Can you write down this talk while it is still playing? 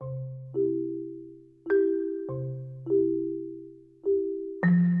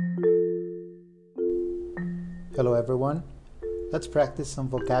everyone. Let's practice some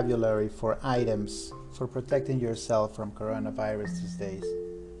vocabulary for items for protecting yourself from coronavirus these days.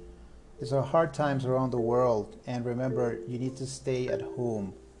 These are hard times around the world, and remember, you need to stay at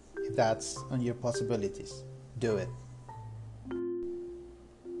home if that's on your possibilities. Do it.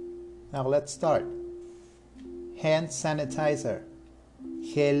 Now let's start. Hand sanitizer,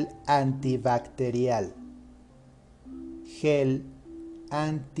 gel antibacterial, gel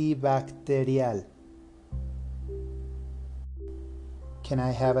antibacterial. Can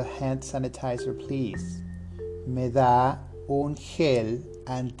I have a hand sanitizer, please? ¿Me da un gel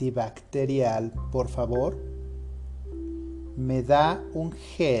antibacterial, por favor? ¿Me da un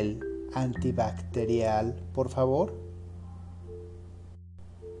gel antibacterial, por favor?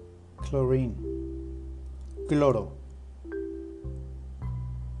 Chlorine, cloro,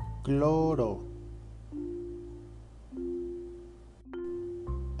 cloro.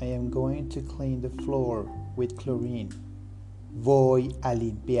 I am going to clean the floor with chlorine. Voy a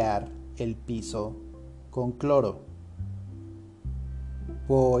limpiar el piso con cloro.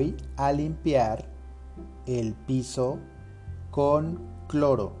 Voy a limpiar el piso con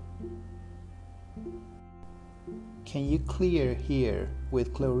cloro. Can you clear here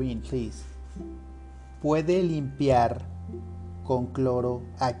with chlorine, please? ¿Puede limpiar con cloro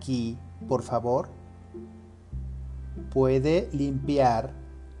aquí, por favor? ¿Puede limpiar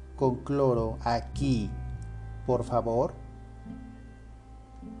con cloro aquí, por favor?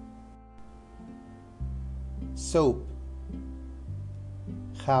 Soap,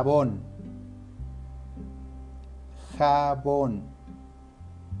 jabón, jabón.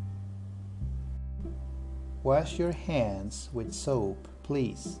 Wash your hands with soap,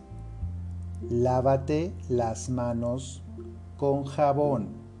 please. Lávate las manos con jabón,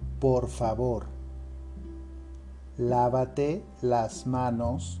 por favor. Lávate las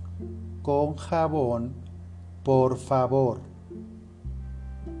manos con jabón, por favor.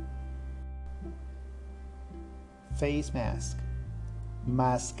 Face mask,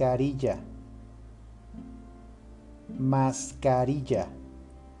 mascarilla, mascarilla.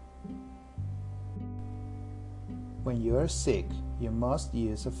 When you are sick, you must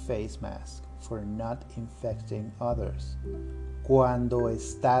use a face mask for not infecting others. Cuando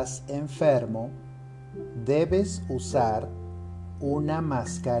estás enfermo, debes usar una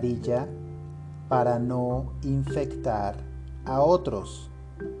mascarilla para no infectar a otros.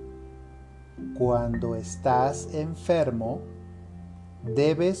 Cuando estás enfermo,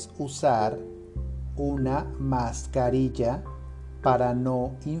 debes usar una mascarilla para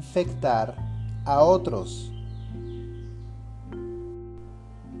no infectar a otros.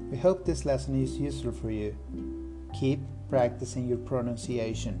 We hope this lesson is useful for you. Keep practicing your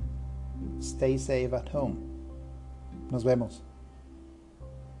pronunciation. Stay safe at home. Nos vemos.